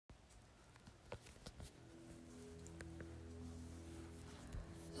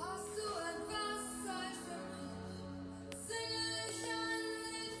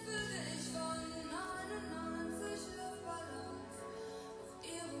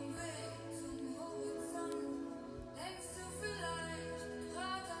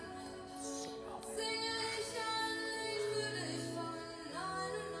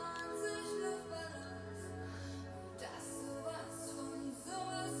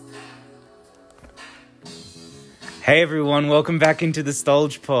Hey everyone, welcome back into the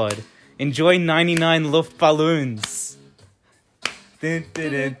Stolge Pod. Enjoy 99 Luftballons. Oh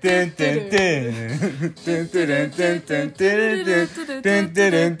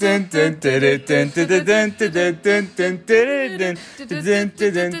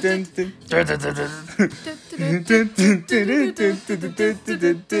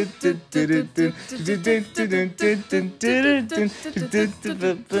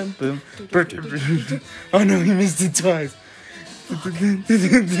no, he missed it twice.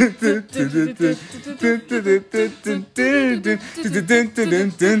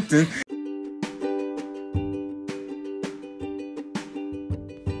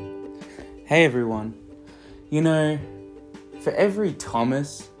 Hey everyone, you know, for every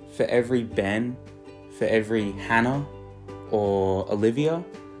Thomas, for every Ben, for every Hannah or Olivia,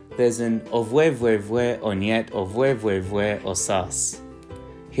 there's an ovwe vwe vwe or niet ovwe vwe vwe or sas.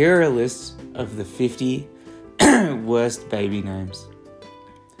 Here are a list of the 50 worst baby names.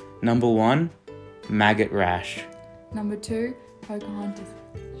 Number 1, maggot rash. Number 2, Pocahontas.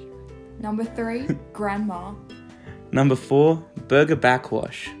 Number 3, grandma. Number 4, burger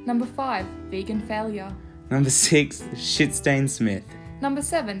backwash. Number 5, vegan failure. Number 6, shit-stain Smith. Number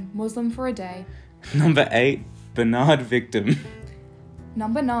 7, Muslim for a day. Number 8, Bernard victim.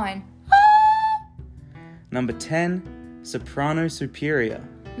 Number 9, Number 10, soprano superior.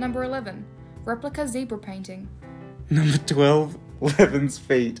 Number 11, replica zebra painting. Number 12, Levin's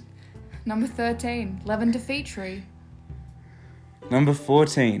feet. Number 13, lavender feet tree. Number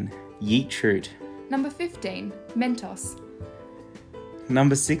 14, yeet troot. Number 15, Mentos.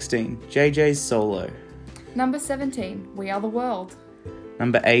 Number 16, JJ's solo. Number 17, We Are the World.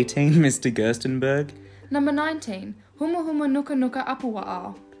 Number 18, Mr. Gerstenberg. Number 19, Huma Huma Nuka Nuka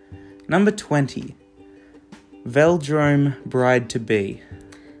Apua'a. Number 20, Veldrome bride-to-be.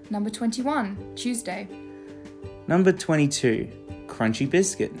 Number 21, Tuesday. Number 22, Crunchy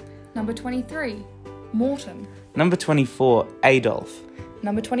Biscuit. Number 23, Morton. Number 24, Adolf.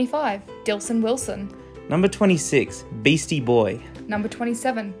 Number 25, Dilson Wilson. Number 26, Beastie Boy. Number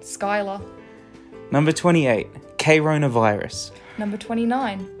 27, Skylar. Number 28, Coronavirus. Number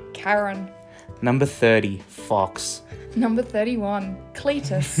 29, Karen. Number 30, Fox. Number 31,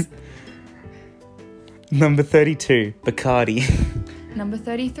 Cletus. Number 32, Bacardi. Number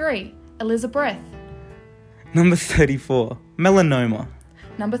 33, Elizabeth. Number 34, Melanoma.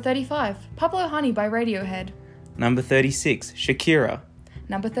 Number 35, Pablo Honey by Radiohead. Number 36, Shakira.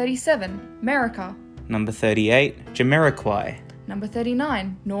 Number 37, America. Number 38, Jamiroquai. Number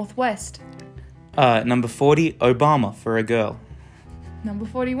 39, Northwest. Number 40, Obama for a girl. Number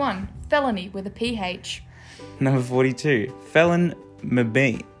 41, Felony with a PH. Number 42, Felon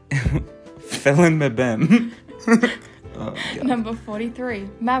Mabem. Felon Mabem. Oh, God. Number 43,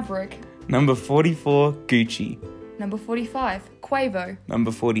 Maverick. Number 44, Gucci. Number 45, Quavo.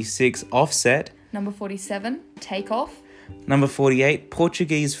 Number 46, Offset. Number 47, Takeoff. Number 48,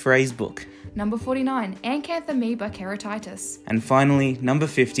 Portuguese phrasebook. Number 49, Acanthamoeba keratitis. And finally, number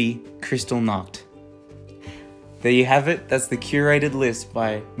 50, Crystal Nacht. There you have it. That's the curated list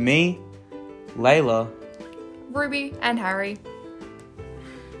by me, Layla, Ruby and Harry.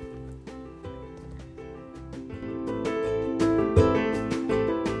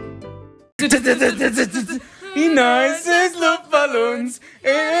 He knows his Luftballons.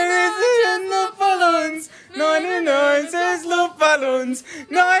 Luftballons. 99 says Luftballons.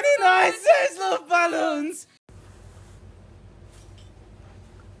 99 says Luftballons.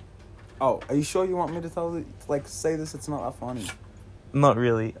 Oh, are you sure you want me to say this? It's not that funny. Not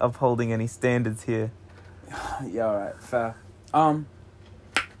really upholding any standards here. Yeah, alright, fair.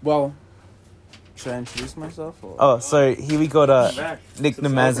 Well, should I introduce myself? Or? Oh, so here we got Nick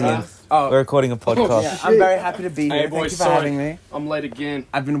Namazian. We're recording a podcast. Yeah, I'm very happy to be here. Hey, boys, Thank you for having me. I'm late again.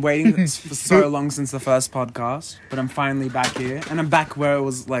 I've been waiting for so long since the first podcast, but I'm finally back here, and I'm back where it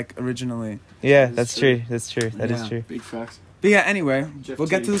was originally. Yeah, that's true. That's true. That is true. Big facts. But yeah, anyway, Jeff we'll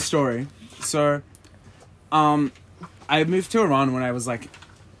get T. to the story. So, I moved to Iran when I was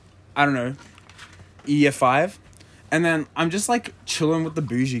year 5. And then I'm just chilling with the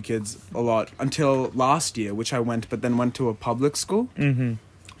bougie kids a lot until last year, which I went to a public school. Mm-hmm.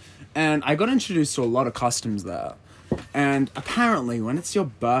 And I got introduced to a lot of customs there. And apparently when it's your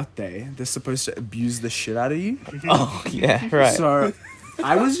birthday, they're supposed to abuse the shit out of you. Oh, yeah, right. So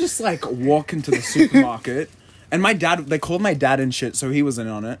I was just walking to the supermarket. And my dad, they called my dad and shit, so he was in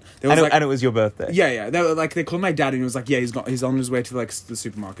on it. And it was your birthday. Yeah. They were they called my dad and he was he's on his way to the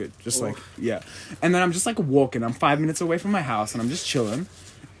supermarket. Yeah. And then I'm just walking. I'm 5 minutes away from my house and I'm just chilling.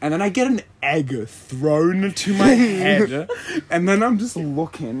 And then I get an egg thrown to my head. And then I'm just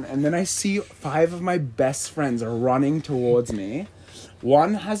looking. And then I see 5 of my best friends are running towards me.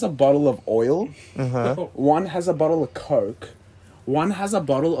 One has a bottle of oil. One has a bottle of Coke. One has a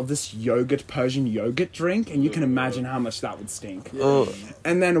bottle of this Persian yogurt drink. And you can imagine how much that would stink. Oh.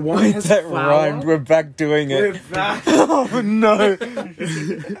 And then one has That flour. rhymed. We're back doing it. We're back. Oh, no.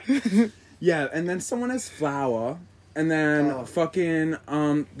 Yeah, and then someone has flour. And then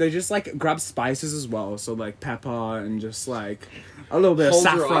they just like grab spices as well. So like pepper and just like a little bit of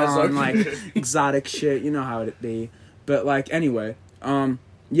saffron, like exotic shit. You know how it be. But like anyway,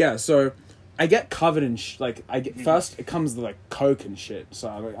 yeah. So I get covered in first it comes with like Coke and shit. So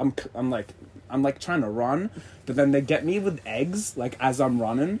I'm like trying to run, but then they get me with eggs like as I'm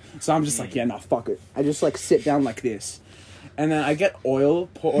running. So I'm just like, yeah, nah, fuck it. I just like sit down like this. And then I get oil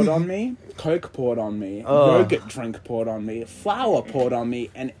poured on me, Coke poured on me, yogurt drink poured on me, flour poured on me,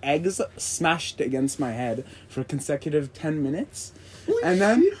 and eggs smashed against my head for a consecutive 10 minutes. And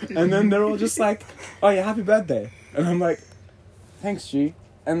then they're all just like, oh yeah, happy birthday. And I'm like, thanks, G.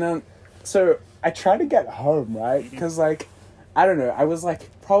 And then, so I try to get home, right? Because like, I don't know, I was like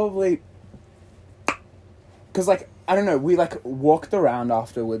probably, because like, I don't know, we like walked around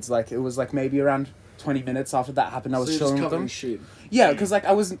afterwards, like it was like maybe around 20 minutes after that happened, I was chilling with them. Shit. Yeah, because like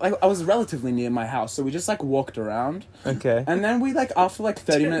I was relatively near my house, so we just like walked around. Okay. And then we like after like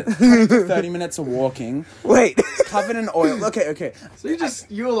 30 minutes, 20 to 30 minutes of walking. Wait. Covered in oil. Okay. So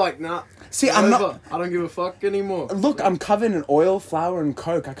you were like, nah. See, I'm not. I don't give a fuck anymore. Look, I'm covered in oil, flour, and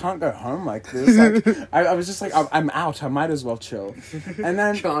Coke. I can't go home like this. Like, I was just like, I'm out. I might as well chill. And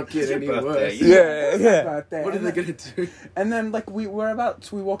then Can't get any worse. Yeah. What are they gonna do? And then like we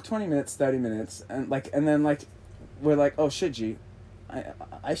walked 20 minutes, 30 minutes, and then we're like, oh shit, G,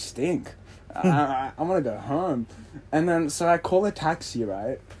 I stink. I want to go home. And then so I call a taxi,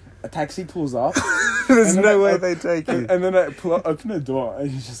 right? A taxi pulls up. There's no way they take you. And then I open the door, and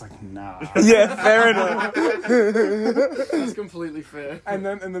he's just like, nah. Yeah, fair enough. That's completely fair. And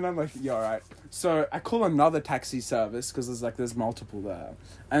then I'm like, yeah, alright. So I call another taxi service, because there's multiple there.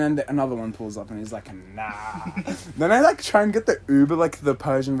 And then another one pulls up, and he's like, nah. Then I like try and get the Uber, like the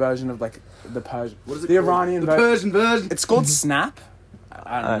Persian version of like the Persian. What is it the called? Iranian The Persian version. It's called Snap.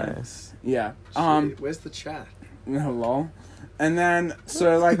 I don't know. Nice. Yeah. Shit, where's the chat? Lol. And then,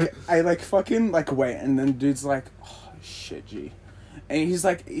 so, like, I, like, fucking, like, wait, and then dude's like, oh, shit, G. And he's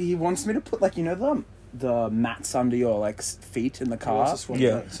like, he wants me to put, like, you know the mats under your, like, feet in the car?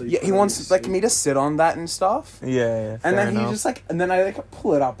 Yeah. He wants, like, me to sit on that and stuff. Yeah. And then enough. he just, like, and then I, like,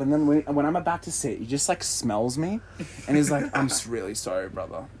 pull it up, and then when I'm about to sit, he just, like, smells me. And he's like, I'm really sorry,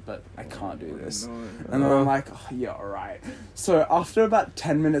 brother, but I can't do this. No. And then I'm like, oh, yeah, alright. So after about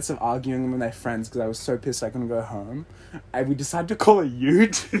 10 minutes of arguing with my friends, because I was so pissed I couldn't go home, we decided to call a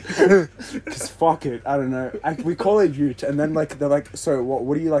ute. Because fuck it, I don't know. We call a ute, and then like they're like, so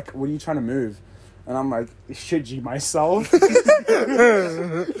what are you trying to move? And I'm like, shit, G, myself. And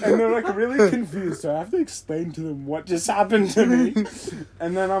they're like really confused, so I have to explain to them what just happened to me.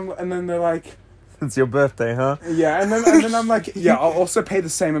 And then they're like, it's your birthday, huh? yeah, and then I'm like, yeah, I'll also pay the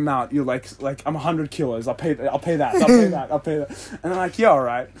same amount. You're like I'm 100 kilos. I'll pay that. And I'm like, yeah, all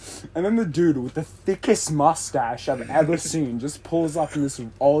right. And then the dude with the thickest mustache I've ever seen just pulls up in this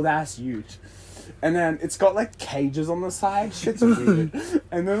old ass ute. And then it's got like cages on the side. Shit's weird.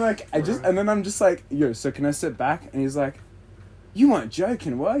 And then I'm just like, yo, so can I sit back? And he's like, you weren't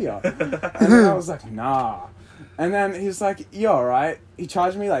joking, were you? And then I was like, nah. And then he's like, yeah, alright. He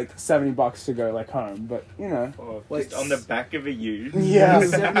charged me like $70 to go like home, but you know. Oh, like on the back of a ute. Yeah.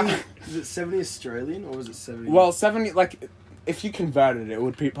 Is it 70 Australian or was it 70? Well, 70, like, if you converted it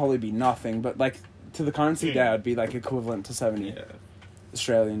would probably be nothing, but like to the currency there, it'd be like equivalent to 70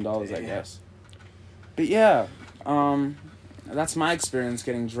 Australian dollars, I guess. But yeah, that's my experience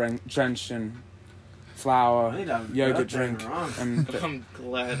getting drenched in flour, yogurt drink, and I'm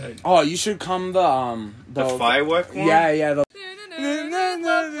glad you should come the firework one? Yeah, the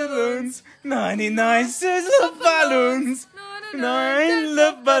 99 says love balloons. 9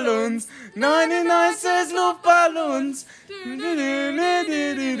 love balloons. 99 says love balloons.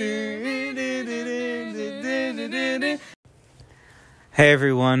 Hey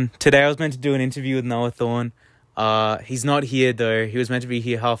everyone, today I was meant to do an interview with Noah Thorne. He's not here though. He was meant to be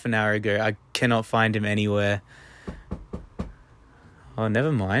here half an hour ago. I cannot find him anywhere. Oh,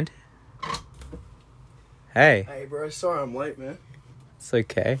 never mind. Hey. Hey, bro. Sorry I'm late, man. It's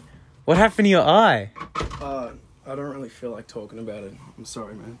okay. What happened to your eye? I don't really feel like talking about it. I'm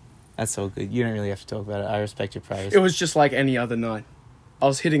sorry, man. That's all good. You don't really have to talk about it. I respect your privacy. It was just like any other night. I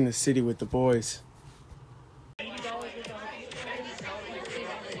was hitting the city with the boys.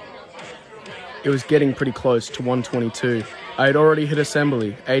 It was getting pretty close to 122. I had already hit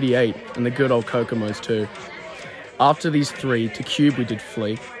Assembly, 88, and the good old Kokomos too. After these three, to Cube we did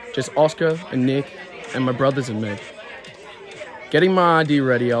flee. Just Oscar and Nick and my brothers and me. Getting my ID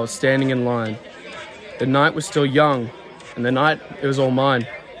ready, I was standing in line. The night was still young, and the night, it was all mine.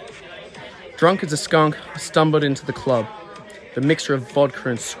 Drunk as a skunk, I stumbled into the club. The mixture of vodka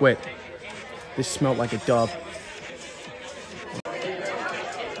and sweat. This smelt like a dub.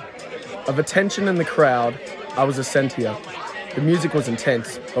 Of attention in the crowd, I was a sentia. The music was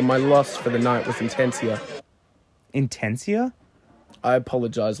intense, but my lust for the night was intensia. Intensia? I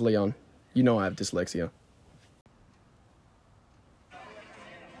apologize, Leon. You know I have dyslexia.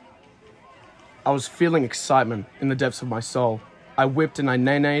 I was feeling excitement in the depths of my soul. I whipped and I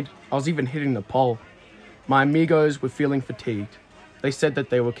nay-nayed. I was even hitting the pole. My amigos were feeling fatigued. They said that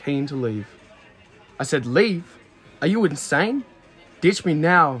they were keen to leave. I said, leave? Are you insane? Ditch me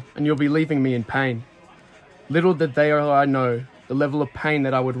now, and you'll be leaving me in pain. Little did they or I know the level of pain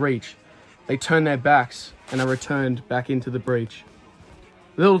that I would reach. They turned their backs, and I returned back into the breach.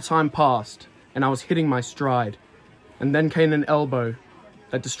 Little time passed, and I was hitting my stride, and then came an elbow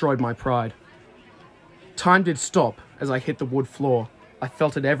that destroyed my pride. Time did stop as I hit the wood floor. I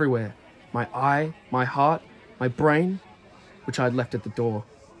felt it everywhere. My eye, my heart, my brain, which I had left at the door.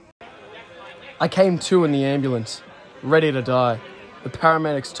 I came to in the ambulance, ready to die. The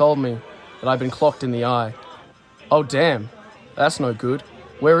paramedics told me that I'd been clocked in the eye. Oh damn, that's no good.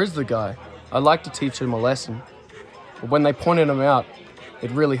 Where is the guy? I'd like to teach him a lesson. But when they pointed him out, it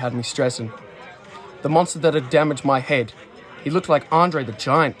really had me stressing. The monster that had damaged my head, he looked like Andre the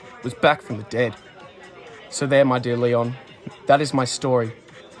Giant, was back from the dead. So there, my dear Leon, that is my story.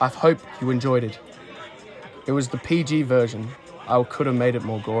 I hope you enjoyed it. It was the PG version. I could have made it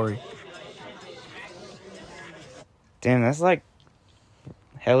more gory. Damn, that's like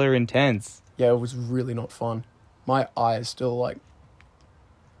hella intense. Yeah, it was really not fun. My eye is still like...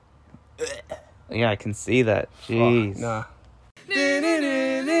 Yeah, I can see that. Jeez. Nah.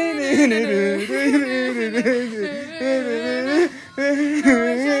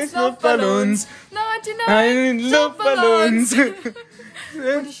 Love balloons. 99 I love balloons.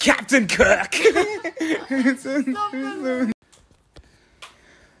 Captain Kirk.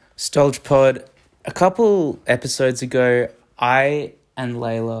 Stolge Pod. A couple episodes ago, I and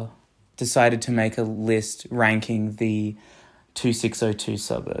Layla decided to make a list ranking the 2602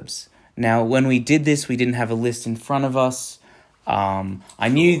 suburbs. Now, when we did this, we didn't have a list in front of us. I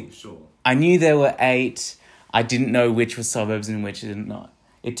knew there were 8. I didn't know which were suburbs and which did not.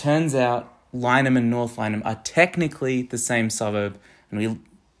 It turns out Lynham and North Lynham are technically the same suburb, and we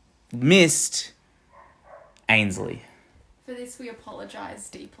missed Ainslie. For this, we apologise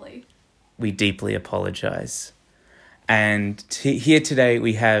deeply. We deeply apologise. And here today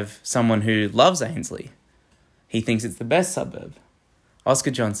we have someone who loves Ainslie. He thinks it's the best suburb.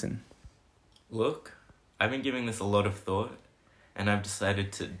 Oscar Johnson. Look, I've been giving this a lot of thought, and I've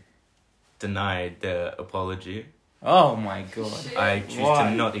decided to deny the apology. Oh my god. I choose Why?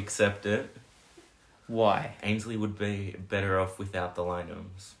 to not accept it. Why? Ainsley would be better off without the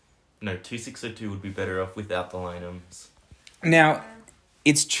Lynhams. No, 2602 would be better off without the Lynhams. Now,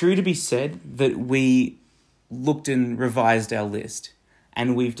 it's true to be said that we looked and revised our list,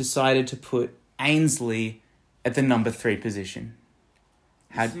 and we've decided to put Ainslie at the number 3 position.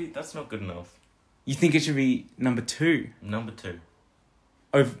 See, that's not good enough. You think it should be number 2? Number 2.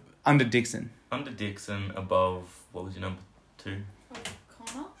 Under Dixon? Under Dixon, above... What was your number 2?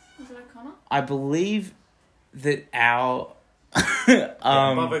 O'Connor? Was it O'Connor? I believe that our...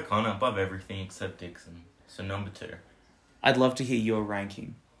 above O'Connor, above everything except Dixon. So number 2. I'd love to hear your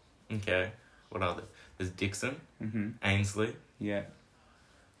ranking. Okay. What are there? There's Dixon, Mm-hmm. Ainslie. Yeah.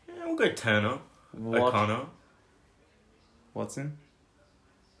 Yeah, we'll go Turner. O'Connor. Watson?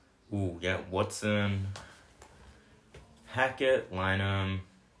 Ooh, yeah, Watson. Hackett, Lynham.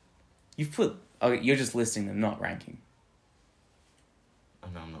 You've put... Okay, you're just listing them, not ranking. Oh,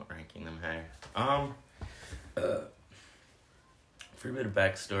 no, I'm not ranking them, hey. For a bit of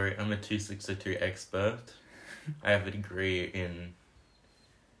backstory, I'm a 2602 expert. I have a degree in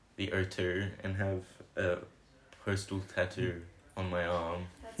the O2 and have a postal tattoo on my arm.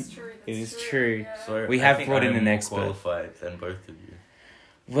 That's true. It is true. Yeah. So We I have think brought I in am an more expert. qualified than both of you.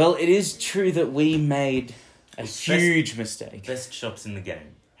 Well, it is true that we made a Best- huge mistake. Best shops in the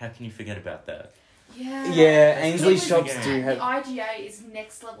game. How can you forget about that? Yeah. Yeah, Ainslie It shops was- do The have... IGA is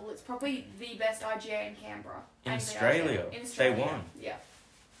next level. It's probably the best IGA in Canberra. In Ainslie Australia. IGA. In Australia. They won. Yeah.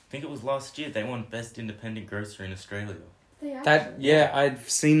 I think it was last year they won Best Independent Grocer in Australia. They are. That, yeah, I've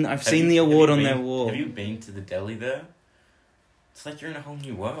seen Have the you award on been- their wall. Have you been to the deli there? It's like you're in a whole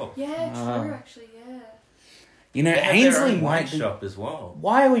new world. Yeah, true, actually, yeah. You know, They have their Ainslie own wine might be... shop as well.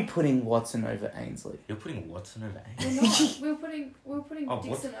 Why are we putting Watson over Ainsley? You're putting Watson over We're Ainsley. not. We were putting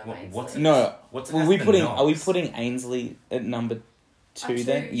Dixon over Ainslie. Watson? No, Watson are has we the putting knocks. Ainsley at number 2 Two,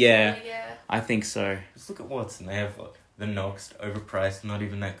 then? Yeah, yeah. I think so. Just look at Watson. They have the knocks, overpriced, not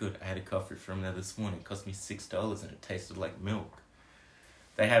even that good. I had a coffee from there this morning. It cost me $6 and it tasted like milk.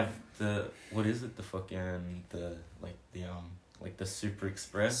 They have the Super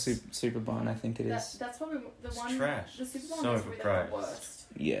Express. Super Barn, I think it is. That's probably the It's one. trash. The Super So One is probably overpriced. the worst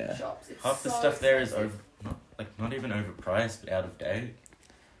Yeah. shops. It's Half the so stuff there is expensive. not even overpriced, but out of date.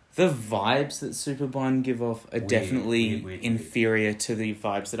 The vibes that Super Barn give off are Weird, definitely weird. inferior to the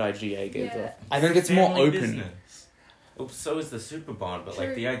vibes that IGA gives Yeah. off. I think it's more Family open. business. Well, so is the Super Barn, but like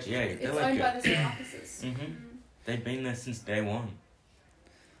True. the IGA, It's they're owned like by the same offices. Mhm. They've been there since day one.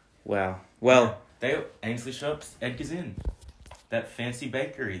 Wow. Well, Ainslie shops, Edgar's Inn. That fancy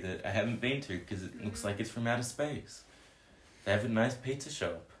bakery that I haven't been to because it looks like it's from outer space. They have a nice pizza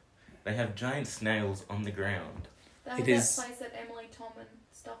shop. They have giant snails on the ground. They have It that is- place that Emily, Tom, and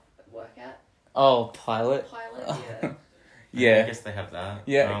stuff work at. Pilot. Pilot, yeah. I Yeah. guess they have that.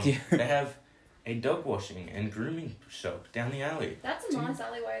 Yeah. They have a dog washing and grooming shop down the alley. That's a nice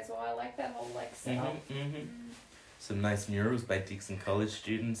alleyway as well. I like that whole setup. Mm-hmm. Some nice murals by Dixon College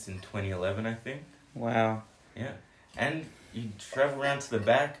students in 2011, I think. Wow. Yeah. And you travel around to the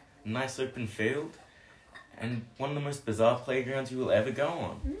back, nice open field, and one of the most bizarre playgrounds you will ever go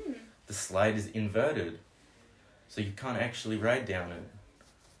on. The slide is inverted, so you can't actually ride down it.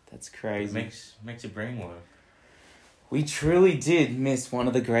 That's It crazy. makes your brain work. We truly did miss one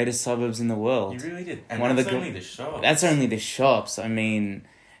of the greatest suburbs in the world. You really did. And One of that's the only the shop. That's only the shops. I mean,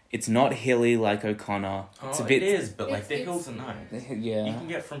 it's not hilly like O'Connor. It's a bit. It is, but like the It's- hills are nice. You Yeah. can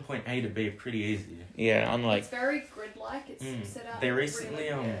get from point A to B pretty easy. Yeah. Unlike. It's very grid-like. It's set up. They recently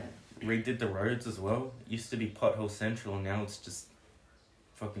really, redid the roads as well. It used to be Pothole Central, and now it's just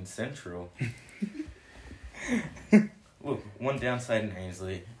fucking Central. Look, one downside in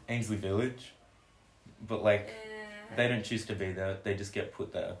Ainslie Village, but like they don't choose to be there. They just get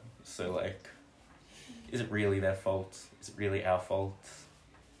put there. So like, is it really their fault? Is it really our fault?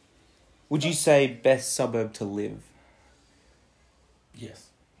 Would you say best suburb to live? Yes.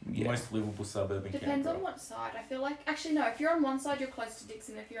 Yeah. Most livable suburb in Depends Canberra. on what side. I feel like actually no. If you're on one side, you're close to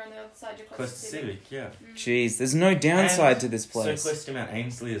Dixon. If you're on the other side, you're Close to Civic, yeah. Jeez, there's no downside And to this place. So close to Mount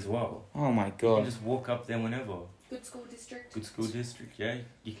Ainslie as well. Oh my You can god. just walk up there whenever. Good school district. Good school district, yeah.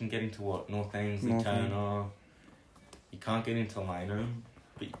 You can get into what? North Ainslie, North Turner. You can't get into Lino.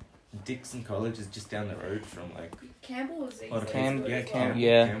 But Dixon College is just down the road from like... Campbell is easy. Lot of Cam- as well.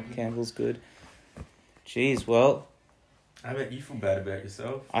 Campbell. Campbell's good. Jeez, well, I bet you feel bad about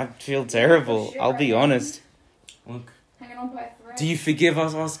yourself. I feel terrible. Shit I'll right be now. Look, honest. Hanging on by a thread. Do you forgive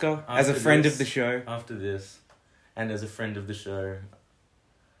us, Oscar, as a After friend this- of the show? after this, and as a friend of the show,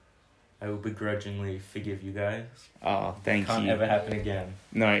 I will begrudgingly forgive you guys. Oh, thank Can't you. ever happen again.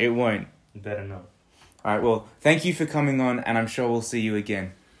 No, it won't. You better not. All right, well, thank you for coming on, and I'm sure we'll see you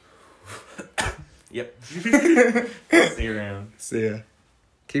again. Yep. See you around. See ya.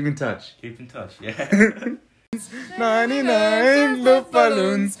 Keep in touch. Keep in touch, yeah. 99 love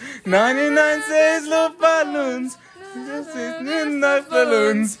balloons. 99 says love balloons. Love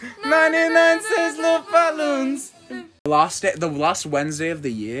balloons. 99 says love balloons. The last Wednesday of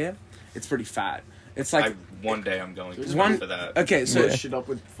the year, it's pretty fat. It's like One day I'm going to One- for that. okay, so Yeah. shit up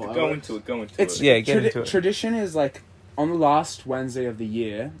with Go into it. It's Yeah, get into it. Tradition is like on the last Wednesday of the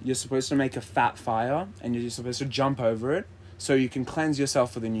year, you're supposed to make a fat fire and you're supposed to jump over it so you can cleanse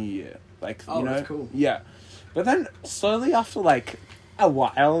yourself for the new year. Like you know, that's cool. Yeah, but then slowly after like a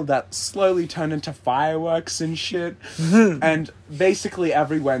while, that slowly turned into fireworks and shit. And basically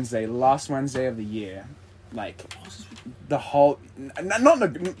every Wednesday, the last Wednesday of the year, like the whole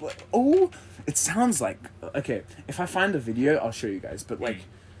it sounds like okay. If I find the video, I'll show you guys. But like,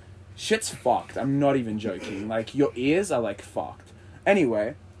 shit's fucked. I'm not even joking. Like your ears are like fucked.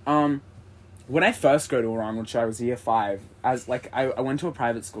 Anyway, when I first go to Iran, which I was year 5, as like I went to a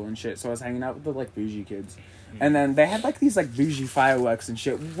private school and shit, so I was hanging out with the like bougie kids, and then they had like these like bougie fireworks and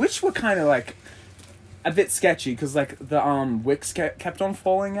shit, which were kind of like a bit sketchy because like the wicks kept on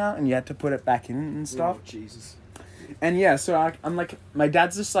falling out and you had to put it back in and stuff. Oh, Jesus. And yeah, so I'm like, my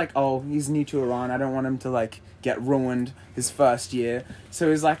dad's just like, oh, he's new to Iran. I don't want him to like get ruined his first year. So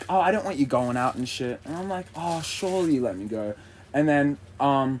he's like, oh, I don't want you going out and shit. And I'm like, oh, surely let me go. And then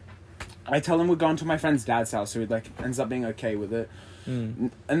I tell him we're going to my friend's dad's house, so he like ends up being okay with it.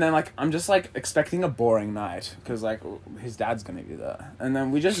 And then like I'm just like expecting a boring night because like his dad's gonna be there, and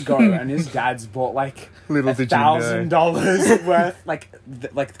then we just go and his dad's bought like Little did you know. $1,000 worth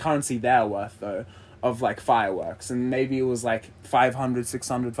like currency there worth though of like fireworks, and maybe it was like 500,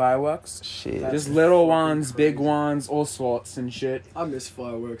 600 fireworks. Shit. Just little ones, big ones, all sorts and shit. I miss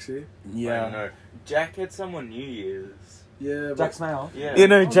fireworks here. Yeah. I know. Jack had some on New Year's. Yeah, Jack Snail. Yeah. You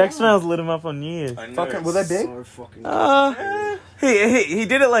know, Jack Smiles lit him up on New Year's. I know. Fucking, were they big? so fucking. He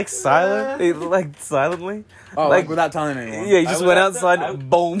did it like silently. Oh, like- like without telling anyone. Yeah, he I just was went out there- outside,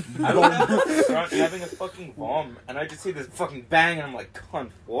 boom. I was out front having a fucking bomb, and I just see this fucking bang, and I'm like,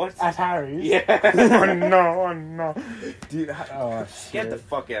 cunt, what? At Harry's? Yeah. Oh no. Dude, oh shit. Get the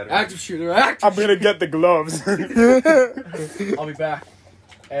fuck out of here. Active shooter, active. I'm gonna get the gloves. I'll be back.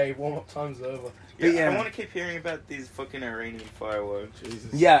 Hey, warm up time's over. Yeah, Yeah. I want to keep hearing about these fucking Iranian fireworks.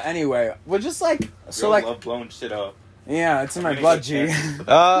 Jesus. Yeah, anyway, we're just like, so Girls like, love blowing shit up. yeah, it's in my I'm gonna blood, get G.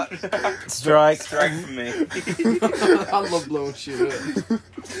 cancer. Strike. Strike for me. I love blowing shit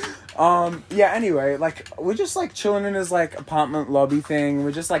up. Yeah, anyway, like, we're just like chilling in his like apartment lobby thing.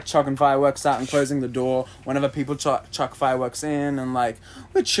 We're just like chucking fireworks out and closing the door whenever people chuck fireworks in, and like,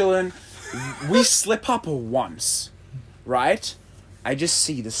 we're chilling. We slip up once, right? I just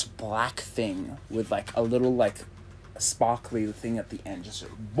see this black thing with like a little like sparkly thing at the end, just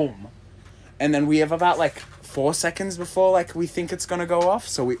boom. And then we have about like 4 seconds before like we think it's gonna go off,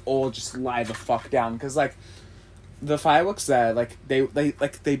 so we all just lie the fuck down because like the fireworks there, like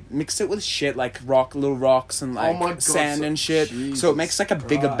they mix it with shit like little rocks and like Oh my God, sand and shit, Jesus so it makes like a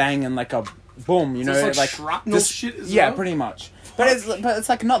bigger Christ. bang and like a boom, you know, So it's like shrapnel shit as yeah, well? pretty much. But it's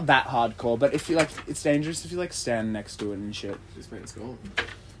like not that hardcore. But if you like, it's dangerous if you like stand next to it and shit. This man's gone.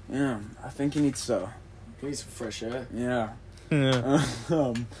 Yeah, I think he needs to. He needs some fresh air. Yeah.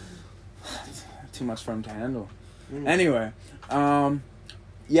 Yeah. Too much for him to handle. Anyway,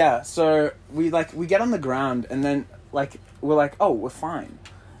 yeah. So we get on the ground and then like we're like, oh, we're fine.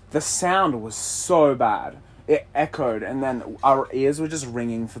 The sound was so bad. It echoed, and then our ears were just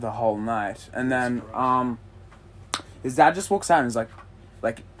ringing for the whole night. And then his dad just walks out and is like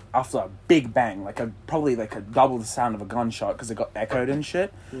after a big bang, probably like a double the sound of a gunshot because it got echoed and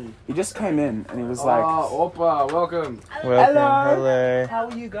shit. He just came in and he was like, Oppa, welcome. Welcome. Hello. Hello. "How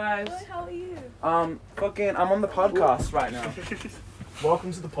are you guys? Good, how are you? I'm on the podcast right now."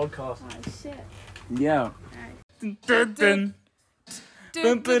 Welcome to the podcast. Oh shit. Yeah. Dun, dun, dun.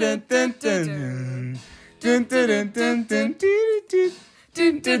 Dun, dun, dun, dun, dun. Dun, dun, dun, dun, dun, doo, doo, doo.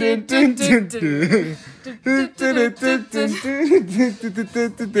 Dun, dun, dun, dun, dun, dun. Dun, dun, dun, dun, dun,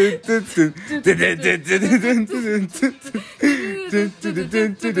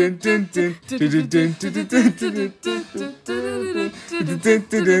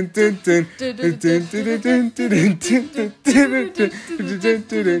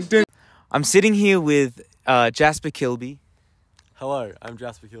 dun. I'm sitting here with Jasper Kilby Hello, I'm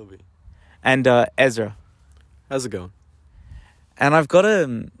Jasper Kilby. and Ezra. How's it going? And I've got a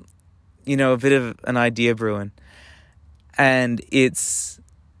bit of an idea brewing. And it's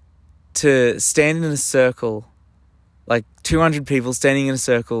to stand in a circle, like 200 people standing in a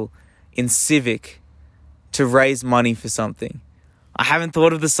circle in Civic to raise money for something. I haven't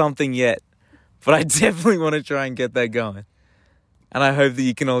thought of the something yet, but I definitely want to try and get that going. And I hope that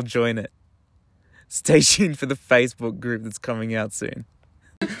you can all join it. Stay tuned for the Facebook group that's coming out soon.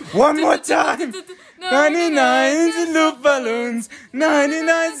 One more time! 99 says love balloons.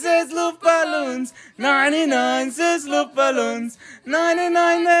 99 says love balloons. 99 says love balloons.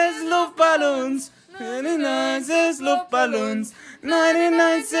 99 says love balloons. 99 says love balloons.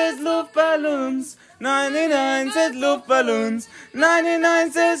 99 says love balloons. 99 says love balloons.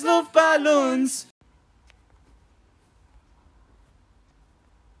 99 says love balloons.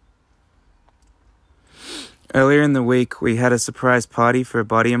 Earlier in the week, we had a surprise party for a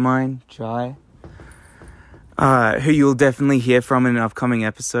buddy of mine, Jai, who you'll definitely hear from in an upcoming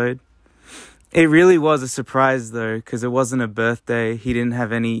episode. It really was a surprise, though, because it wasn't a birthday. He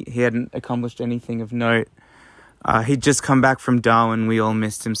hadn't accomplished anything of note. He'd just come back from Darwin. We all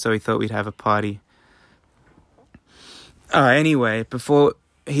missed him, so we thought we'd have a party. Anyway, before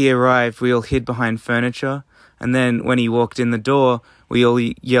he arrived, we all hid behind furniture. And then when he walked in the door, we all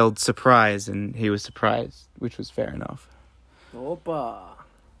yelled surprise, and he was surprised, which was fair enough. Oppa.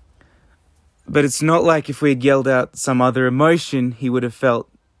 But it's not like if we had yelled out some other emotion, he would have felt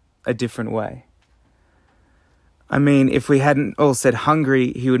a different way. I mean, if we hadn't all said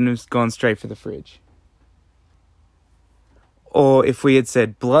hungry, he wouldn't have gone straight for the fridge. Or if we had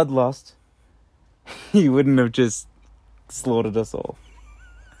said bloodlust, he wouldn't have just slaughtered us all.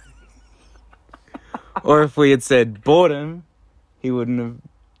 Or if we had said boredom, he wouldn't have,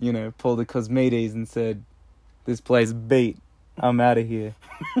 you know, pulled a Cosmedes and said, "This place beat. I'm out of here."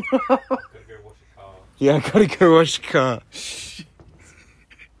 Gotta go wash your car. Yeah, I gotta go wash the car.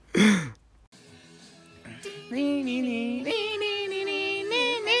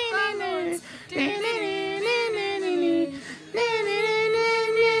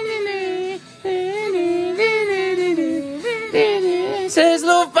 Says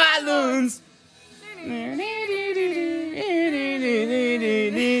little balloons.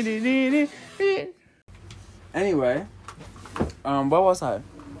 Anyway, where was I?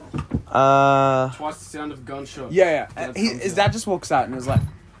 Twice the sound of a gunshot. Yeah. And his dad just walks out and is like,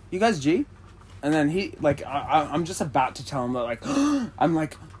 "You guys G?" And then he, like, I'm just about to tell him that, like, I'm,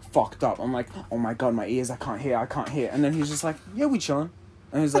 like, fucked up. I'm like, "Oh my god, my ears, I can't hear. And then he's just like, "Yeah, we chilling."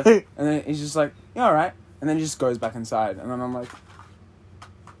 And he's like, and then he's just like, "Yeah, alright." And then he just goes back inside. And then I'm like,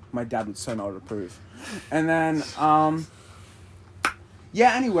 my dad would so not approve. And then,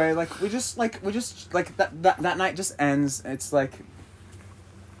 yeah, anyway, like, we just, that night just ends. It's like,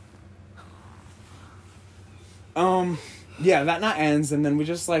 yeah, that night ends, and then we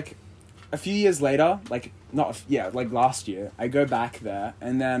just, like, a few years later, like, like last year, I go back there,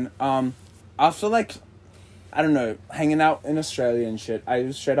 and then, after, like, I don't know, hanging out in Australia and shit, I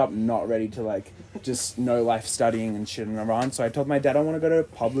was straight up not ready to, like, just no life studying and shit and around, so I told my dad I want to go to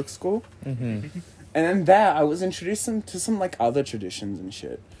public school. Mm-hmm. And then there, I was introduced to some, like, other traditions and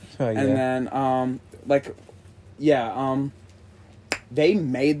shit. Oh, yeah. And then, they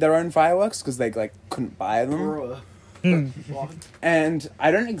made their own fireworks because they, like, couldn't buy them. And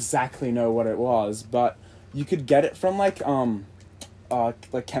I don't exactly know what it was, but you could get it from, like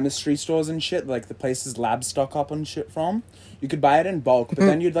chemistry stores and shit, like the places labs stock up and shit from. You could buy it in bulk, but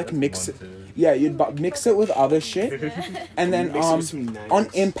then you'd, like, mix it. Yeah, you'd mix it with other shit, and then on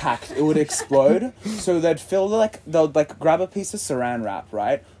impact it would explode. So they'd grab a piece of saran wrap,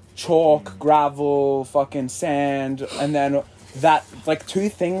 right? Chalk, gravel, fucking sand, and then that, like, two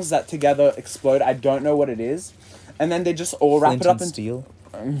things that together explode. I don't know what it is, and then they just all wrap it up in steel.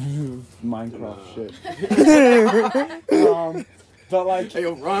 Minecraft shit. But, like, Hey,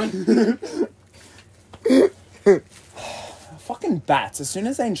 yo, run. fucking bats. As soon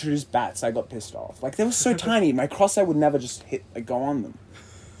as they introduced bats, I got pissed off. Like, they were so tiny. My crosshair would never just go on them.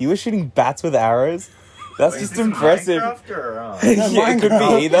 You were shooting bats with arrows? That's just impressive. Minecraft or, Yeah, it could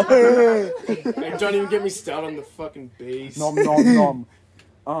be either. Hey, don't even get me started on the fucking bees. Nom nom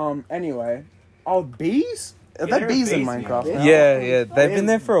nom. Anyway. Oh, bees? Are there bees in Minecraft now? Yeah, they've been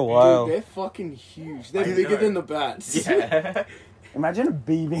there for a while. Dude, they're fucking huge. They're bigger than the bats. Yeah. Imagine a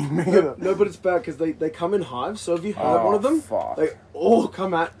bee being bigger. No, but it's bad because they come in hives, so if you hurt one of them, fuck. they all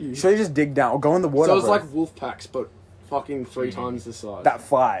come at you. So you just dig down or go in the water. So it's bro. like wolf packs, but fucking 3 times the size. That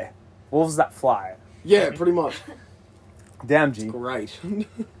fly. Wolves that fly. Yeah, pretty much. Damn, G. Great.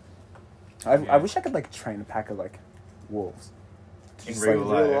 I wish I could, like, train a pack of, like, wolves. To In just, real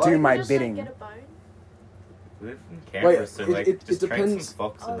life. do my Just, bidding. Like, get a bone? We live in Canberra, Wait, so, it- like, it just train depends- some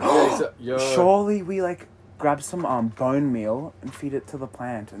foxes. Surely we, like, grab some bone meal and feed it to the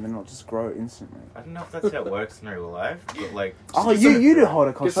plant, and then it'll just grow instantly. I don't know if that's how it works in real life, but, like... Oh, you do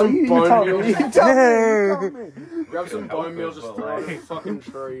horticulture. some You bone tell meal. me. You tell me. Grab some bone meal, just But, throw it in like- a fucking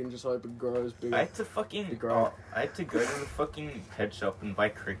tree and just hope it grows bigger. I had to fucking... Be great. I had to go to the fucking pet shop and buy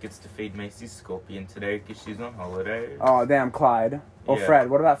crickets to feed Macy's scorpion today because she's on holiday. Oh, damn, Clyde. Or Yeah. Fred.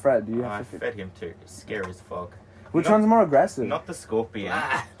 What about Fred? Do you I have to fed him too. It's scary as fuck. Which Not- one's more aggressive? Not the scorpion.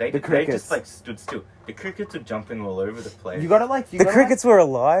 They The just crickets. like stood still. The crickets were jumping all over the place. You gotta, like... The crickets were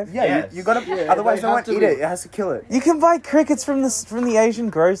alive? Yeah, Yes. you gotta... Yeah, otherwise, they no have one to eat be. it. It has to kill it. You can buy crickets from the Asian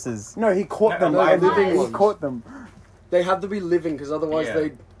grocers. No, he caught them. No, Like, living he ones. caught them. They have to be living because otherwise Yeah.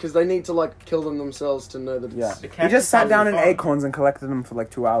 they need to, like, kill them themselves to know that it's... Yeah. The He cat just is sat down in having fun. acorns and collected them for, like,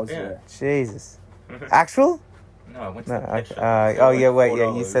 2 hours. Yeah. Jesus. Actual? No, I went to No. the pet shop. Oh yeah, wait,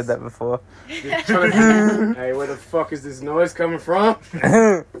 yeah, you said that before. Hey, where the fuck is this noise coming from?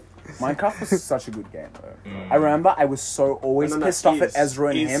 Minecraft was such a good game, though. Mm. I remember I was so always No, pissed off at is Ezra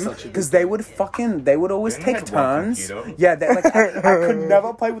and him such a good because they would always They take only had one turns. computer. Yeah, I could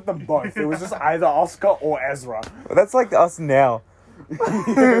never play with them both. It was just either Oscar or Ezra. That's like us now.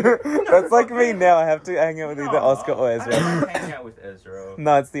 That's like me now. I have to hang out with either Oscar or I Ezra. don't hang out with Ezra.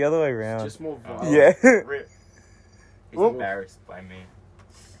 No, it's the other way around. Just more violent. Yeah. Rip. He's Oh. embarrassed by me.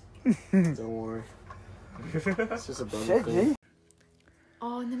 Don't worry. It's just a brother Shit, thing. G.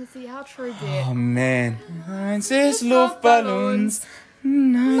 Oh, and then it's the outro bit. Oh man. 96 Luftballons.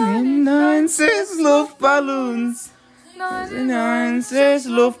 96 Luftballons. 96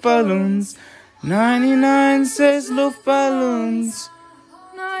 Luftballons. 99 Luftballons.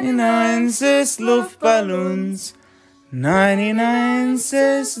 99 Luftballons. 99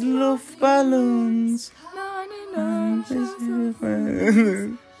 says Luftballons. 99 says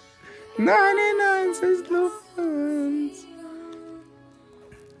Luftballons.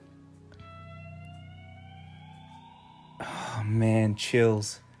 Oh man,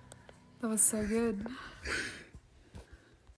 chills. That was so good.